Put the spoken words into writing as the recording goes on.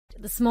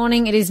This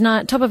morning, it is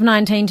top of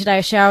 19 today,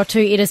 a shower or two.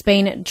 It has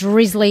been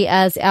drizzly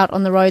as out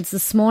on the roads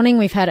this morning.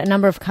 We've had a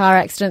number of car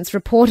accidents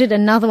reported.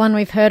 Another one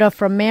we've heard of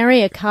from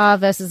Mary, a car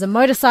versus a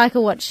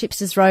motorcycle at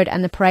Shipsters Road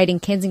and the parade in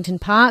Kensington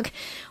Park.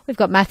 We've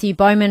got Matthew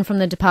Bowman from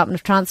the Department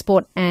of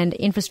Transport and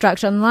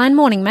Infrastructure on the line.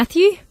 Morning,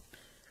 Matthew.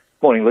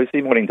 Morning,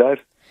 Lucy. Morning, Dave.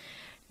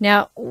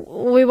 Now,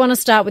 we want to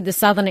start with the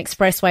Southern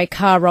Expressway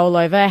car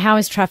rollover. How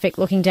is traffic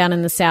looking down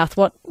in the south?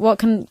 What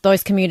can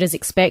those commuters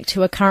expect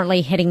who are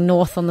currently heading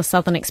north on the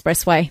Southern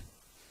Expressway?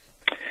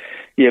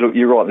 Yeah, look,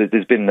 you're right.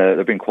 There's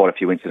been quite a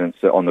few incidents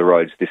on the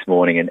roads this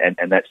morning,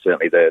 and that's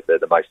certainly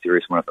the most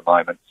serious one at the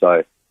moment.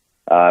 So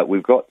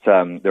we've got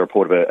the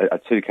report of a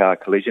two-car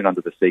collision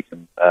under the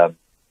Seacombe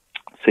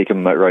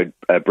Road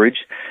Bridge.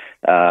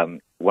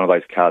 One of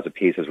those cars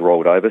appears has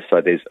rolled over,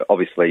 so there's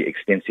obviously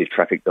extensive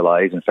traffic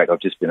delays. In fact,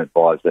 I've just been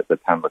advised that the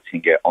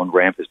Panalatinga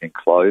on-ramp has been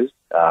closed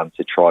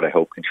to try to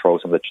help control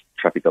some of the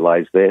traffic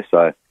delays there.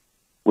 So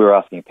we're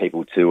asking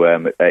people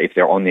to, if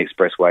they're on the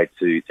expressway,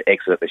 to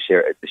exit at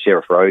the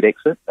Sheriff Road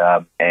exit,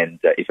 and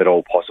if at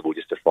all possible,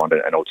 just to find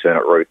an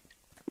alternate route.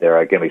 There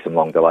are going to be some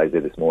long delays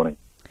there this morning.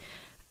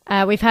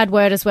 We've had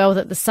word as well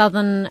that the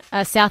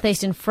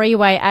Southeastern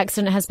Freeway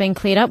accident has been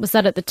cleared up. Was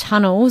that at the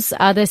tunnels?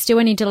 Are there still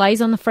any delays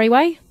on the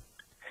freeway?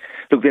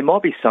 Look, there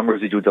might be some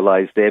residual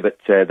delays there, but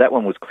that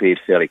one was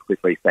cleared fairly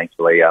quickly,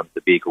 thankfully.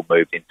 The vehicle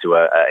moved into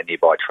a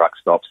nearby truck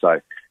stop, so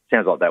it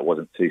sounds like that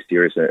wasn't too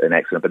serious an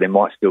accident, but there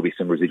might still be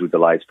some residual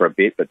delays for a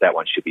bit, but that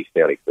one should be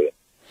fairly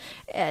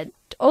clear.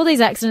 All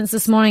these accidents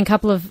this morning, a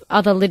couple of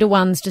other little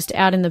ones just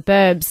out in the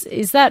burbs,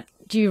 is that,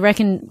 do you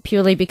reckon,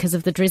 purely because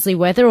of the drizzly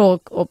weather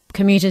or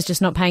commuters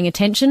just not paying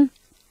attention?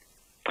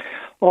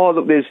 Oh,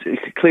 look, there's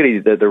clearly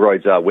the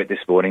roads are wet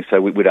this morning,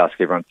 so we'd ask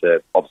everyone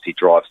to obviously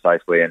drive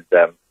safely and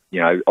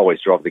always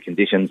drive the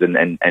conditions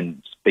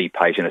and be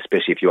patient,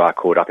 especially if you are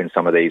caught up in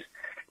some of these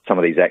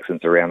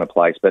accidents around the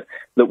place. But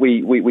look,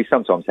 we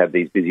sometimes have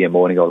these busier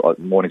mornings. I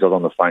was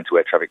on the phone to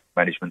our traffic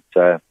management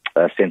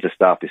centre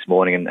staff this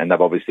morning, and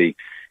they've obviously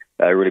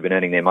really been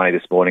earning their money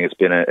this morning. It's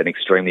been an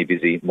extremely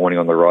busy morning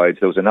on the roads.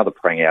 There was another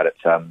prang out at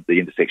the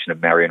intersection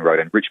of Marion Road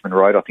and Richmond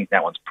Road. I think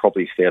that one's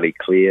probably fairly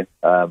clear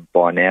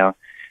by now.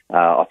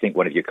 I think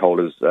one of your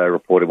callers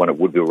reported one at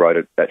Woodville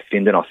Road at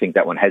Findon. I think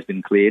that one has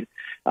been cleared.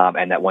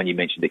 And that one you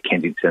mentioned at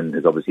Kensington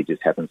has obviously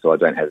just happened, so I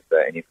don't have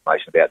any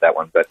information about that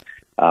one. But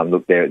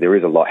look, there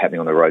is a lot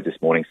happening on the road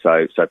this morning,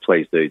 so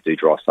please do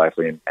drive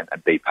safely and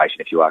be patient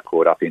if you are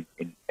caught up in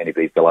any of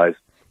these delays.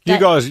 You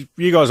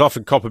guys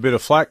often cop a bit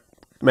of flack,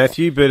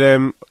 Matthew, but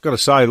I've got to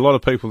say, a lot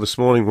of people this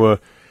morning were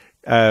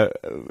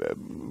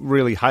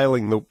really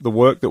hailing the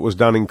work that was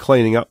done in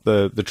cleaning up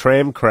the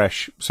tram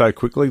crash so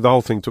quickly. The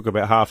whole thing took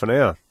about half an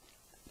hour.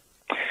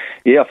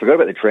 Yeah, I forgot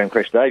about the tram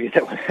crash, Dave.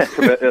 That one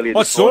from earlier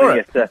this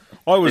morning. I saw it.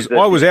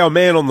 I was our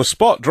man on the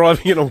spot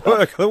driving into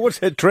work. What's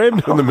that tram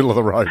doing in the middle of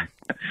the road?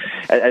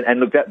 And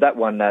look, that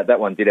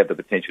one did have the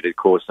potential to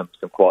cause some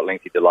quite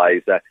lengthy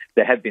delays.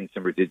 There have been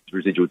some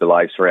residual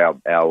delays for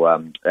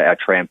our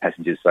tram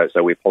passengers,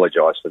 so we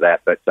apologise for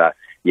that. But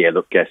yeah,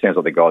 look, sounds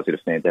like the guys did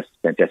a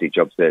fantastic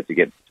job to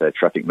get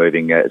traffic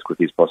moving as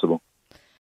quickly as possible.